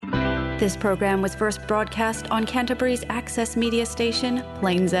This program was first broadcast on Canterbury's access media station,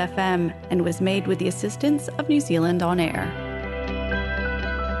 Plains FM, and was made with the assistance of New Zealand On Air.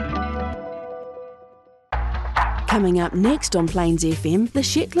 Coming up next on Plains FM, the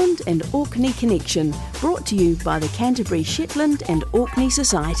Shetland and Orkney Connection, brought to you by the Canterbury Shetland and Orkney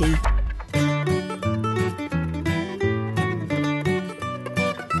Society.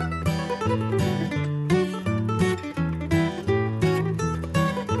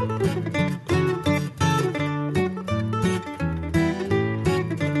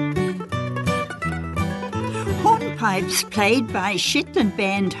 Hornpipes played by Shetland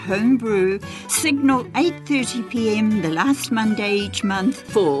band Homebrew signal 8:30pm the last Monday each month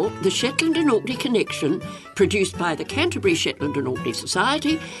for the Shetland and Orkney Connection, produced by the Canterbury Shetland and Orkney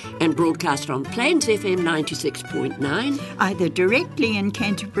Society and broadcast on Plains FM 96.9, either directly in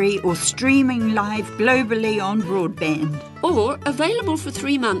Canterbury or streaming live globally on broadband, or available for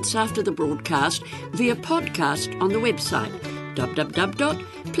 3 months after the broadcast via podcast on the website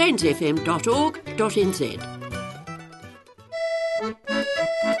www.plainsfm.org.nz.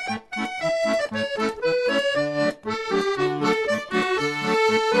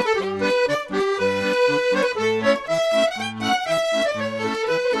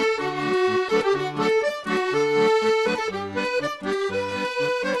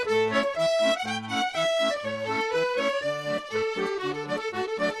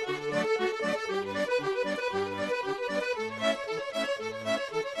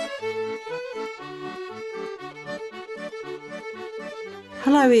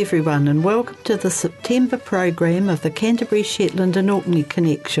 Hello everyone and welcome to the September programme of the Canterbury Shetland and Orkney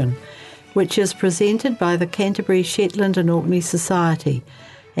Connection, which is presented by the Canterbury Shetland and Orkney Society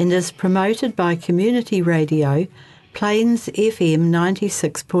and is promoted by community radio Plains FM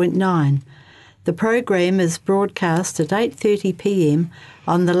 96.9. The programme is broadcast at 8:30pm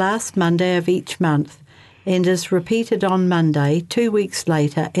on the last Monday of each month and is repeated on Monday 2 weeks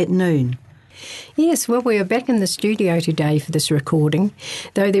later at noon. Yes, well, we are back in the studio today for this recording,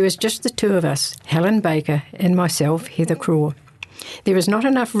 though there is just the two of us, Helen Baker and myself, Heather Craw. There is not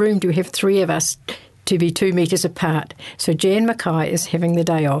enough room to have three of us to be 2 metres apart, so Jan Mackay is having the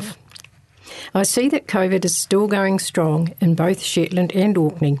day off. I see that COVID is still going strong in both Shetland and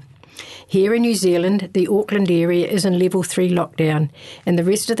Orkney. Here in New Zealand, the Auckland area is in level 3 lockdown and the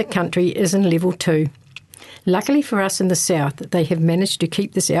rest of the country is in level 2. Luckily for us in the south, they have managed to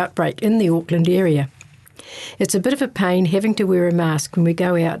keep this outbreak in the Auckland area. It's a bit of a pain having to wear a mask when we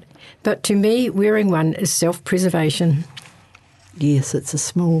go out, but to me, wearing one is self-preservation. Yes, it's a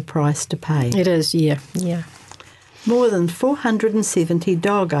small price to pay. It is, yeah. More than 470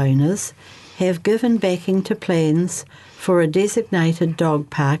 dog owners have given backing to plans for a designated dog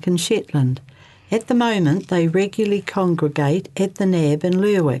park in Shetland. At the moment, they regularly congregate at the NAB in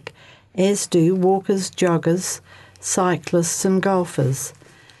Lerwick, as do walkers, joggers, cyclists and golfers.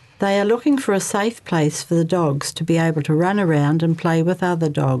 They are looking for a safe place for the dogs to be able to run around and play with other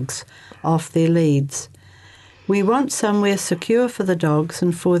dogs off their leads. We want somewhere secure for the dogs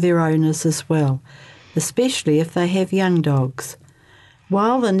and for their owners as well, especially if they have young dogs.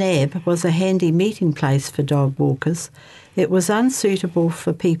 While the NAB was a handy meeting place for dog walkers, it was unsuitable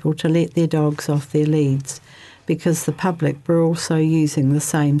for people to let their dogs off their leads, because the public were also using the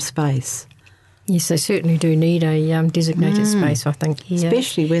same space. Yes, they certainly do need a designated space, I think. Yeah.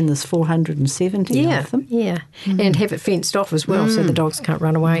 Especially when there's 470 of them. Yeah, and have it fenced off as well so the dogs can't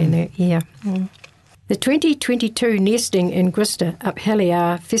run away in there. Yeah. The 2022 Nesting and Grista up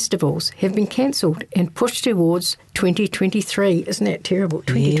Haliar festivals have been cancelled and pushed towards 2023. Isn't that terrible?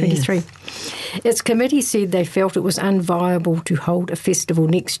 2023. Yes. Its committee said they felt it was unviable to hold a festival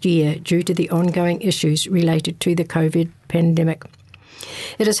next year due to the ongoing issues related to the COVID pandemic.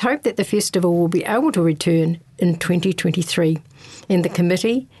 It is hoped that the festival will be able to return in 2023, and the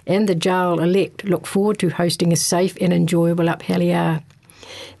committee and the Jarl-elect look forward to hosting a safe and enjoyable up Haliar.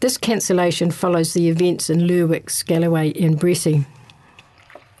 This cancellation follows the events in Lerwick, Scalloway and Bressie.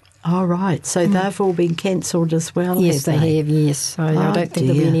 Oh, right. So they've all been cancelled as well, yes, have they have, yes. So I don't think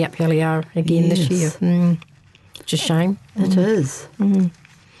there'll be any up Haliar again this year. It's a shame. It is.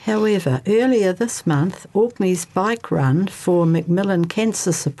 However, earlier this month, Orkney's bike run for Macmillan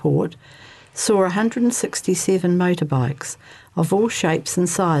Cancer Support saw 167 motorbikes of all shapes and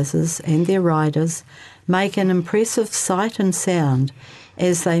sizes and their riders make an impressive sight and sound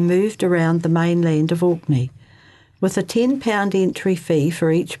as they moved around the mainland of Orkney. With a £10 entry fee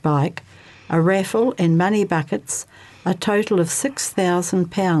for each bike, a raffle and money buckets, a total of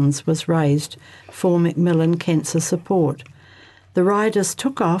 £6,000 was raised for Macmillan Cancer Support. The riders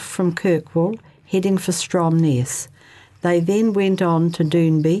took off from Kirkwall, heading for Stromness. They then went on to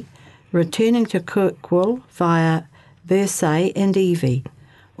Doonby, returning to Kirkwall via Bursay and Evie.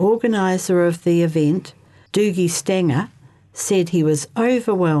 Organiser of the event, Doogie Stanger, said he was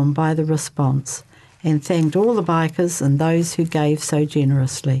overwhelmed by the response and thanked all the bikers and those who gave so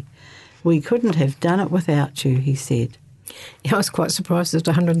generously. "We couldn't have done it without you," he said. Yeah, I was quite surprised there's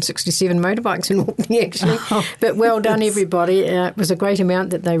 167 motorbikes in Orkney, actually. But well done, everybody. It was a great amount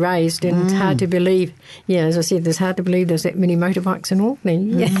that they raised, and it's hard to believe. Yeah, as I said, it's hard to believe there's that many motorbikes in Orkney.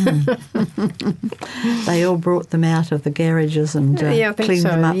 Yeah. They all brought them out of the garages and cleaned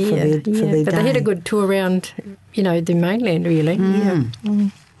them up for their day. But they had a good tour around, the mainland, really.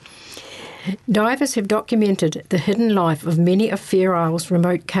 Divers have documented the hidden life of many of Fair Isle's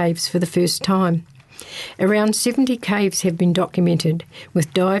remote caves for the first time. Around 70 caves have been documented,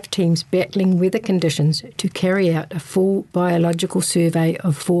 with dive teams battling weather conditions to carry out a full biological survey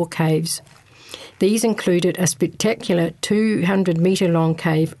of 4 caves. These included a spectacular 200-metre-long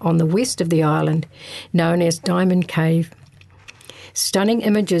cave on the west of the island, known as Diamond Cave. Stunning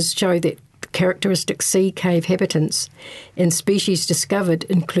images show that characteristic sea cave habitants and species discovered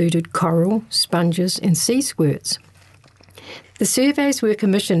included coral, sponges and sea squirts. The surveys were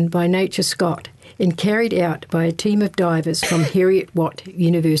commissioned by Nature Scott and carried out by a team of divers from Heriot-Watt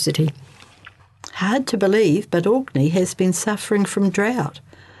University. Hard to believe, but Orkney has been suffering from drought.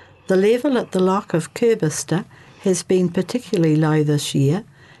 The level at the loch of Kirbister has been particularly low this year,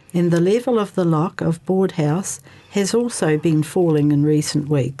 and the level of the loch of Boardhouse has also been falling in recent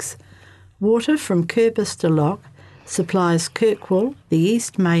weeks. Water from Kirbister Loch supplies Kirkwall, the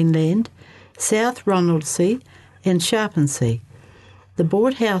East Mainland, South Ronaldsay and Sharpensea. The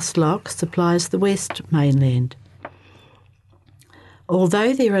Boardhouse Loch supplies the West Mainland.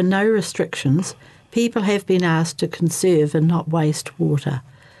 Although there are no restrictions, people have been asked to conserve and not waste water.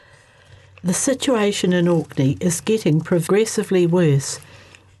 The situation in Orkney is getting progressively worse,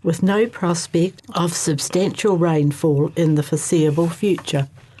 with no prospect of substantial rainfall in the foreseeable future.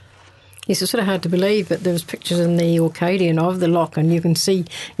 Yes, it's sort of hard to believe, but there was pictures in the Orcadian of the loch, and you can see,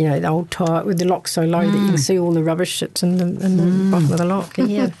 the old tire with the loch so low that you can see all the rubbish ships in the bottom of the loch.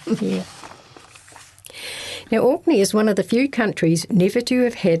 Yeah. Now, Orkney is one of the few countries never to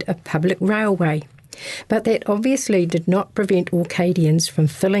have had a public railway, but that obviously did not prevent Orcadians from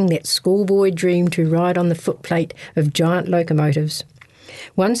filling that schoolboy dream to ride on the footplate of giant locomotives.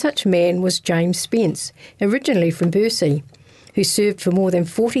 One such man was James Spence, originally from Bursay, who served for more than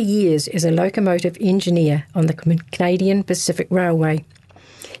 40 years as a locomotive engineer on the Canadian Pacific Railway.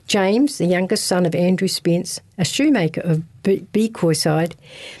 James, the youngest son of Andrew Spence, a shoemaker of Beacoyside,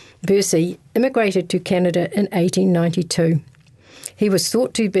 Bursay, immigrated to Canada in 1892. He was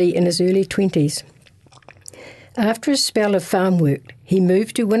thought to be in his early 20s. After a spell of farm work, he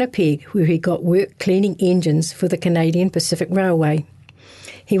moved to Winnipeg, where he got work cleaning engines for the Canadian Pacific Railway.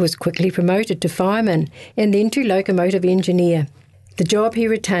 He was quickly promoted to fireman and then to locomotive engineer, the job he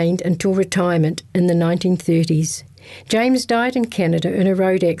retained until retirement in the 1930s. James died in Canada in a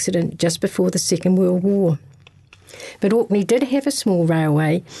road accident just before the Second World War. But Orkney did have a small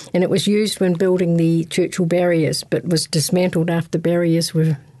railway, and it was used when building the Churchill barriers, but was dismantled after the barriers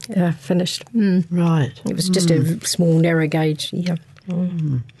were finished. Right. It was just a small, narrow gauge,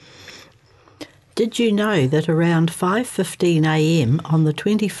 Did you know that around 5:15 a.m. on the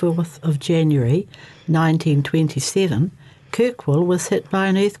 24th of January 1927, Kirkwall was hit by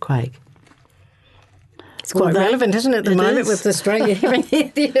an earthquake? It's quite relevant, isn't it, at the moment, with Australia having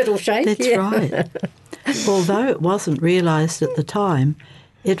their little shake? That's right. Although it wasn't realised at the time,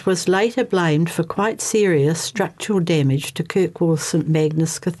 it was later blamed for quite serious structural damage to Kirkwall's St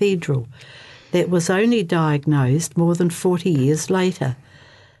Magnus Cathedral that was only diagnosed more than 40 years later.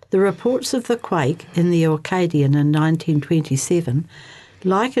 The reports of the quake in the Orcadian in 1927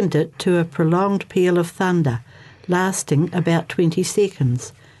 likened it to a prolonged peal of thunder lasting about 20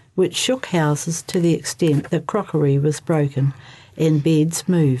 seconds, which shook houses to the extent that crockery was broken and beds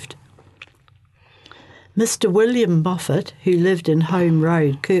moved. Mr. William Moffat, who lived in Home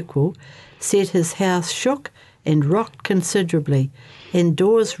Road, Kirkwall, said his house shook and rocked considerably, and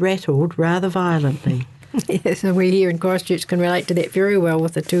doors rattled rather violently. Yeah, so we here in Christchurch can relate to that very well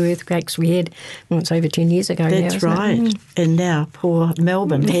with the 2 earthquakes we had, it's over 10 years ago now. That's right. And now poor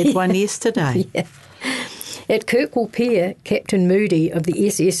Melbourne had one yesterday. Yeah. At Kirkwall Pier, Captain Moody of the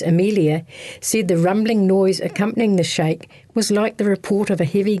SS Amelia said the rumbling noise accompanying the shake was like the report of a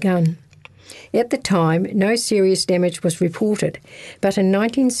heavy gun. At the time, no serious damage was reported, but in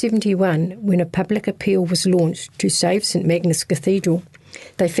 1971, when a public appeal was launched to save St Magnus Cathedral,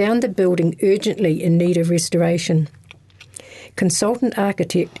 they found the building urgently in need of restoration. Consultant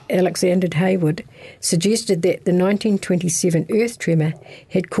architect Alexander Hayward suggested that the 1927 earth tremor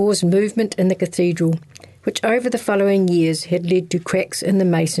had caused movement in the cathedral, which over the following years had led to cracks in the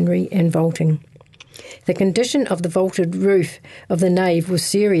masonry and vaulting. The condition of the vaulted roof of the nave was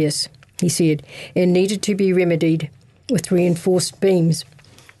serious, he said, and needed to be remedied with reinforced beams.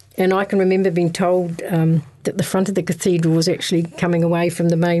 And I can remember being told that the front of the cathedral was actually coming away from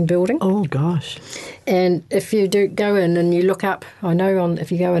the main building. Oh, gosh. And if you do go in and you look up, I know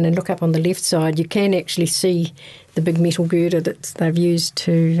if you go in and look up on the left side, you can actually see the big metal girder that they've used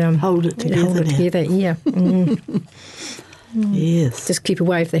to hold it together. Yeah. Yes. Just keep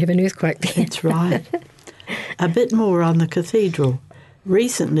away if they have an earthquake there. That's right. A bit more on the cathedral.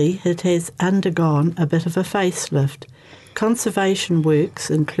 Recently, it has undergone a bit of a facelift. Conservation works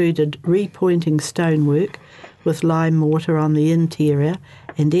included repointing stonework with lime mortar on the interior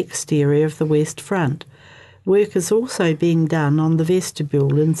and exterior of the west front. Work is also being done on the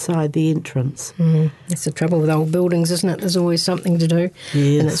vestibule inside the entrance. That's the trouble with old buildings, isn't it? There's always something to do.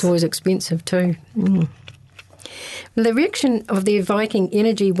 Yes. And it's always expensive too. The erection of the Viking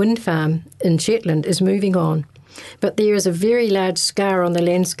Energy wind farm in Shetland is moving on, but there is a very large scar on the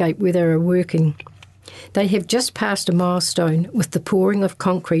landscape where they are working. They have just passed a milestone with the pouring of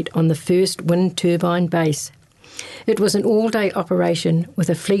concrete on the first wind turbine base. It was an all-day operation with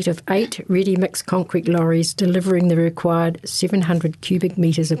a fleet of 8 ready-mix concrete lorries delivering the required 700 cubic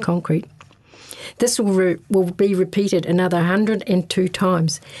metres of concrete. This will be repeated another 102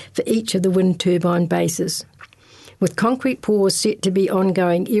 times for each of the wind turbine bases. With concrete pours set to be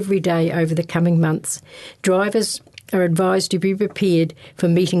ongoing every day over the coming months, drivers are advised to be prepared for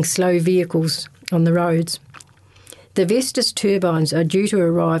meeting slow vehicles on the roads. The Vestas turbines are due to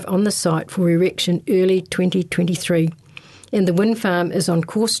arrive on the site for erection early 2023, and the wind farm is on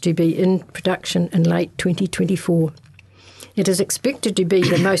course to be in production in late 2024. It is expected to be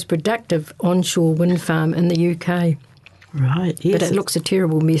the most productive onshore wind farm in the UK. Right, yes. But it looks a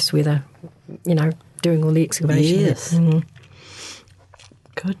terrible mess where they're, doing all the excavation. Yes.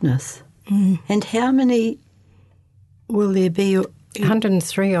 Goodness. And how many will there be?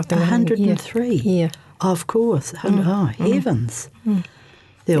 103, I think. 103? Yeah. Of course. Oh, heavens.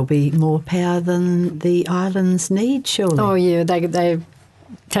 There'll be more power than the islands need, surely. Oh, yeah, they're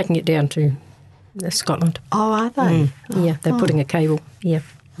taking it down to Scotland. Oh, are they? Yeah, they're putting a cable, yeah.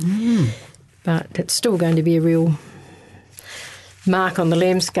 But it's still going to be a real mark on the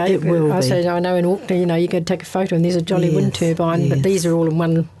landscape. It will be. I know in Orkney, you can take a photo and there's a jolly wind turbine, but these are all in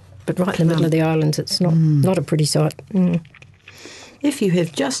one, but right in the middle of the islands. It's not a pretty sight. If you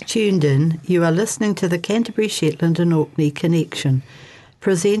have just tuned in, you are listening to the Canterbury, Shetland and Orkney Connection,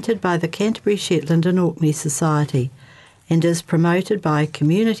 presented by the Canterbury, Shetland and Orkney Society, and is promoted by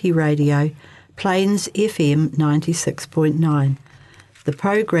community radio Plains FM 96.9. The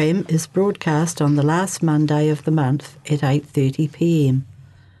program is broadcast on the last Monday of the month at 8:30 p.m.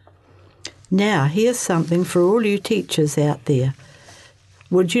 Now, here's something for all you teachers out there.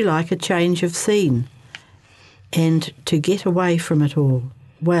 Would you like a change of scene and to get away from it all?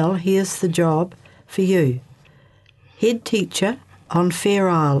 Well, here's the job for you. Head teacher on Fair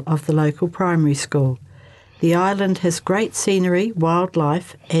Isle of the local primary school. The island has great scenery,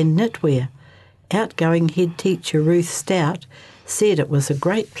 wildlife and knitwear. Outgoing head teacher Ruth Stout said it was a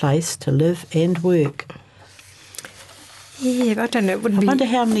great place to live and work. Yeah, I don't know. I wonder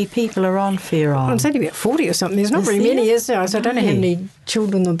how many people are on Fair Isle. Well, it's only about 40 or something. There's not very many, is there? So I don't know how many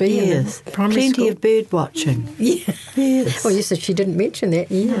children there'll be in the primary school. Plenty of bird watching. Yeah. Yes. Well, yes, she didn't mention that.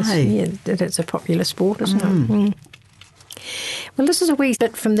 Yes. No. Yeah, that it's a popular sport, isn't it? Well, this is a wee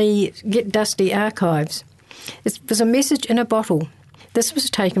bit from the Get Dusty archives. It was a message in a bottle. This was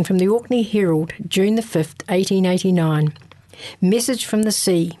taken from the Orkney Herald, June the 5th, 1889. Message from the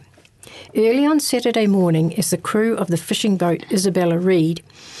sea. Early on Saturday morning, as the crew of the fishing boat Isabella Reid,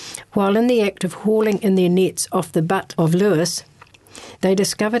 while in the act of hauling in their nets off the butt of Lewis, they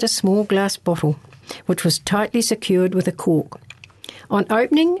discovered a small glass bottle, which was tightly secured with a cork. On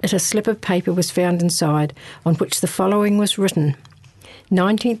opening it, a slip of paper was found inside, on which the following was written: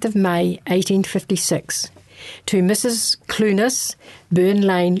 19th of May, 1856, to Mrs. Clunas, Burn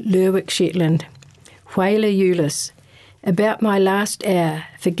Lane, Lerwick, Shetland, Whaler Euless. About my last hour,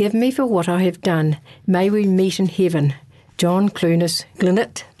 forgive me for what I have done. May we meet in heaven. John Clunas,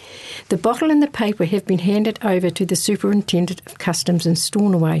 Glinit. The bottle and the paper have been handed over to the Superintendent of Customs in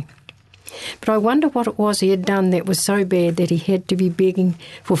Stornoway. But I wonder what it was he had done that was so bad that he had to be begging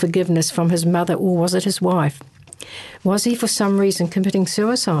for forgiveness from his mother, or was it his wife? Was he for some reason committing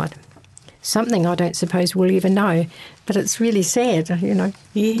suicide? Something I don't suppose we'll ever know, but it's really sad,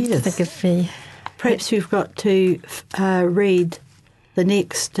 Yes. to think of Perhaps you've got to read the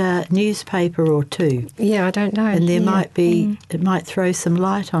next newspaper or two. Yeah, I don't know. And there might be, it might throw some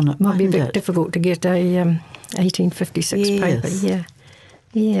light on it, Might be a mightn't bit it? difficult to get a 1856 paper. Yes.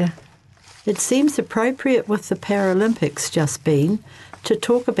 Yeah. It seems appropriate with the Paralympics just been to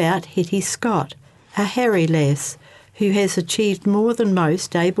talk about Hetty Scott, a Harry lass who has achieved more than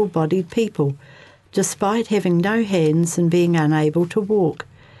most able-bodied people, despite having no hands and being unable to walk.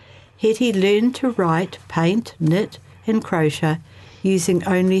 Hetty learned to write, paint, knit and crochet using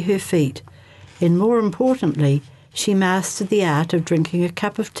only her feet, and more importantly, she mastered the art of drinking a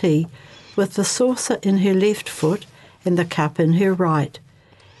cup of tea with the saucer in her left foot and the cup in her right.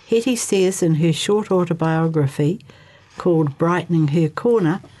 Hetty says in her short autobiography, called Brightening Her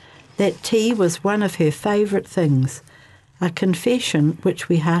Corner, that tea was one of her favourite things, a confession which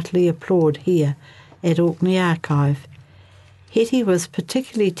we heartily applaud here at Orkney Archive. Hetty was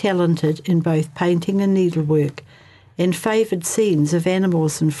particularly talented in both painting and needlework, and favoured scenes of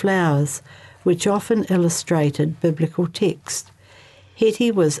animals and flowers, which often illustrated biblical text.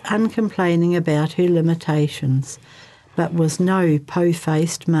 Hetty was uncomplaining about her limitations, but was no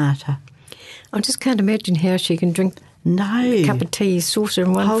po-faced martyr. I just can't imagine how she can drink a cup of tea, saucer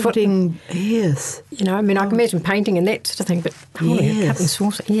in one holding, foot. Yes. You know, I mean, I can imagine painting and that sort of thing, but holding a cup and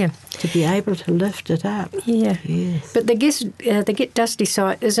saucer, yeah. To be able to lift it up. Yeah. Yes. But the Get Dusty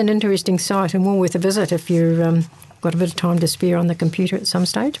site is an interesting site and well worth a visit if you've got a bit of time to spare on the computer at some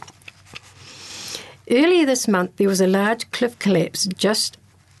stage. Earlier this month, there was a large cliff collapse just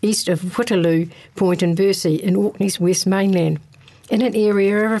east of Whittaloo Point in Bursey in Orkney's west mainland, in an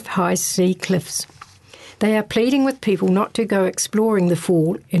area of high sea cliffs. They are pleading with people not to go exploring the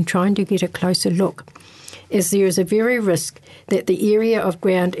fall and trying to get a closer look, as there is a very risk that the area of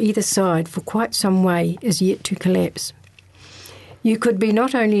ground either side for quite some way is yet to collapse. You could be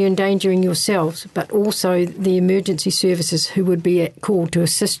not only endangering yourselves, but also the emergency services who would be called to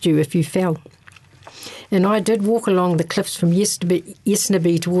assist you if you fell. And I did walk along the cliffs from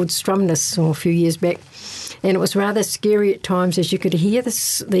Yesnaby towards Strumness a few years back, and it was rather scary at times as you could hear the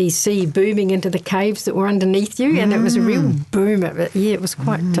sea booming into the caves that were underneath you, and it was a real boom of it. Yeah, it was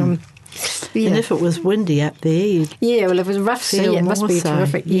quite... yeah. And if it was windy up there, well, if it was a rough sea, it must be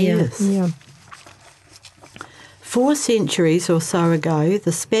terrific. Yes. Yeah. 4 centuries or so ago,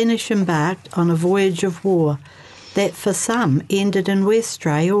 the Spanish embarked on a voyage of war that for some ended in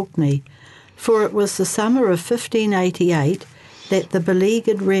Westray, Orkney, for it was the summer of 1588 that the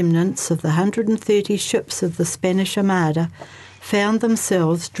beleaguered remnants of the 130 ships of the Spanish Armada found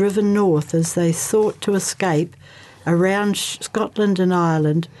themselves driven north as they sought to escape around Scotland and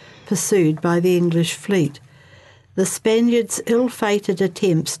Ireland, pursued by the English fleet. The Spaniards' ill-fated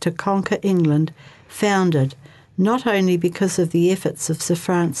attempts to conquer England foundered not only because of the efforts of Sir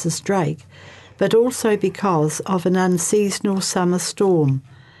Francis Drake, but also because of an unseasonal summer storm.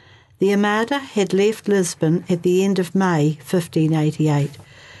 The Armada had left Lisbon at the end of May 1588,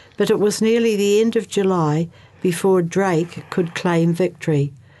 but it was nearly the end of July before Drake could claim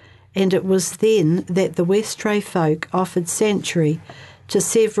victory, and it was then that the Westray folk offered sanctuary to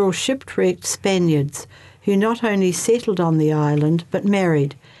several shipwrecked Spaniards who not only settled on the island but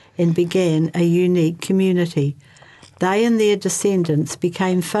married and began a unique community. They and their descendants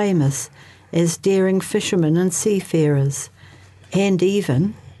became famous as daring fishermen and seafarers, and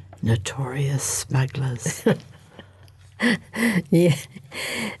even notorious smugglers. Yeah.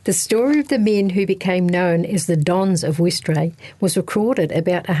 The story of the men who became known as the Dons of Westray was recorded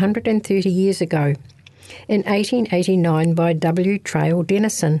about 130 years ago, in 1889 by W. Trail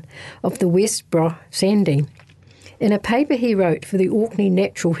Dennison of the West Brough Sandy. In a paper he wrote for the Orkney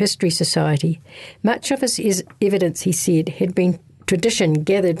Natural History Society, much of his evidence, he said, had been tradition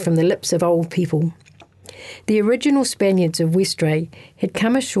gathered from the lips of old people. The original Spaniards of Westray had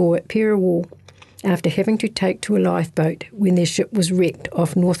come ashore at Pirawall after having to take to a lifeboat when their ship was wrecked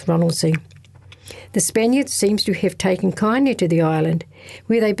off North Ronaldsay. The Spaniards seems to have taken kindly to the island,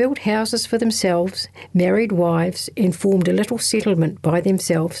 where they built houses for themselves, married wives, and formed a little settlement by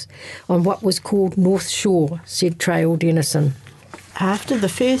themselves on what was called North Shore, said Trail Dennison. After the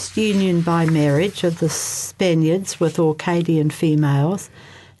first union by marriage of the Spaniards with Orcadian females,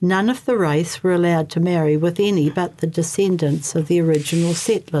 none of the race were allowed to marry with any but the descendants of the original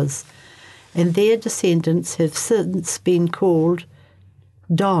settlers, and their descendants have since been called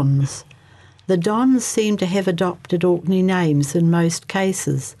Dons. The Dons seem to have adopted Orkney names in most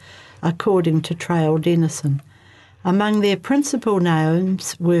cases, according to Trail Dennison. Among their principal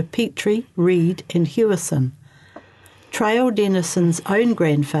names were Petrie, Reed and Hewison. Trail Dennison's own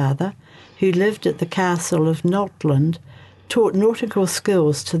grandfather, who lived at the castle of Notland, taught nautical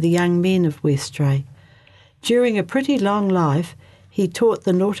skills to the young men of Westray. During a pretty long life, he taught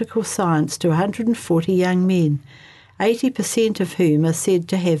the nautical science to 140 young men, 80% of whom are said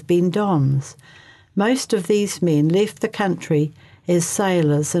to have been Dons. Most of these men left the country as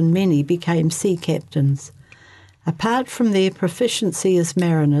sailors and many became sea captains. Apart from their proficiency as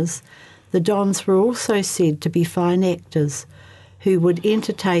mariners, the Dons were also said to be fine actors who would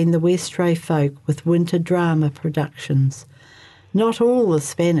entertain the Westray folk with winter drama productions. Not all the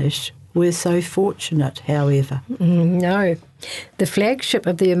Spanish were so fortunate, however. No. The flagship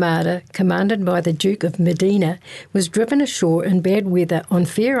of the Armada, commanded by the Duke of Medina, was driven ashore in bad weather on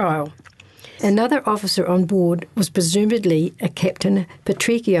Fair Isle. Another officer on board was presumably a Captain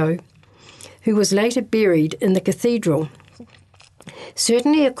Patricio, who was later buried in the cathedral.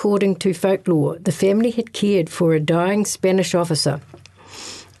 Certainly, according to folklore, the family had cared for a dying Spanish officer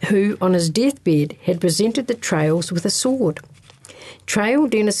who, on his deathbed, had presented the Trails with a sword. Trail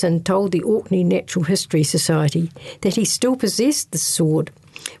Denison told the Orkney Natural History Society that he still possessed the sword,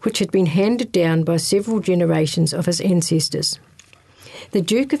 which had been handed down by several generations of his ancestors. The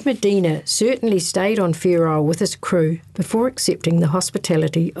Duke of Medina certainly stayed on Fair Isle with his crew before accepting the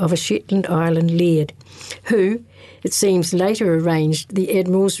hospitality of a Shetland Island laird, who, it seems, later arranged the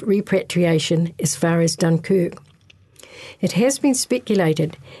Admiral's repatriation as far as Dunkirk. It has been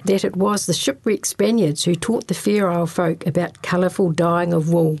speculated that it was the shipwrecked Spaniards who taught the Fair Isle folk about colourful dyeing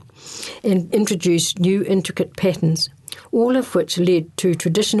of wool and introduced new intricate patterns, all of which led to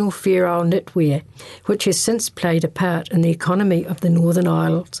traditional Fair Isle knitwear, which has since played a part in the economy of the Northern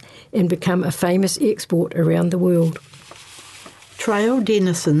Isles and become a famous export around the world. Trail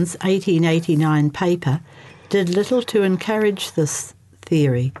Denison's 1889 paper did little to encourage this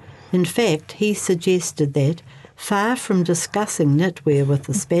theory. In fact, he suggested that, far from discussing knitwear with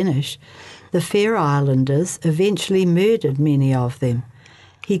the Spanish, the Fair Islanders eventually murdered many of them.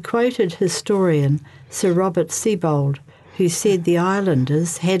 He quoted historian Sir Robert Siebold, who said the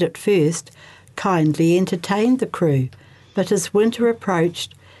islanders had at first kindly entertained the crew, but as winter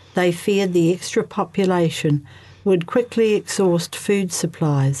approached, they feared the extra population would quickly exhaust food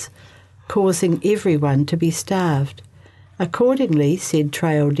supplies, causing everyone to be starved. Accordingly, said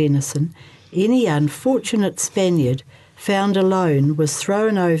Trail Denison, any unfortunate Spaniard found alone was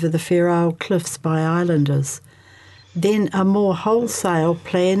thrown over the Fair Isle cliffs by islanders. Then a more wholesale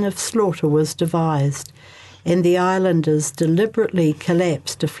plan of slaughter was devised, and the islanders deliberately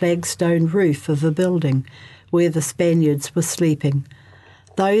collapsed a flagstone roof of a building where the Spaniards were sleeping.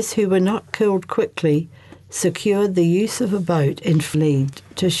 Those who were not killed quickly secured the use of a boat and fled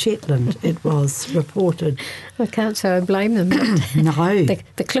to Shetland, it was reported. I can't say I blame them. No.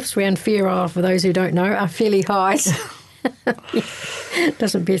 The cliffs around Fair Isle, for those who don't know, are fairly high. So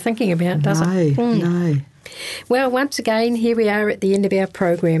doesn't bear thinking about, does it? No. Well, once again, here we are at the end of our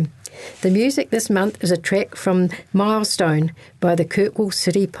program. The music this month is a track from Milestone by the Kirkwall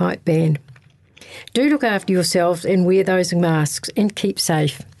City Pipe Band. Do look after yourselves and wear those masks and keep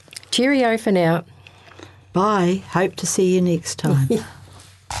safe. Cheerio for now. Bye. Hope to see you next time.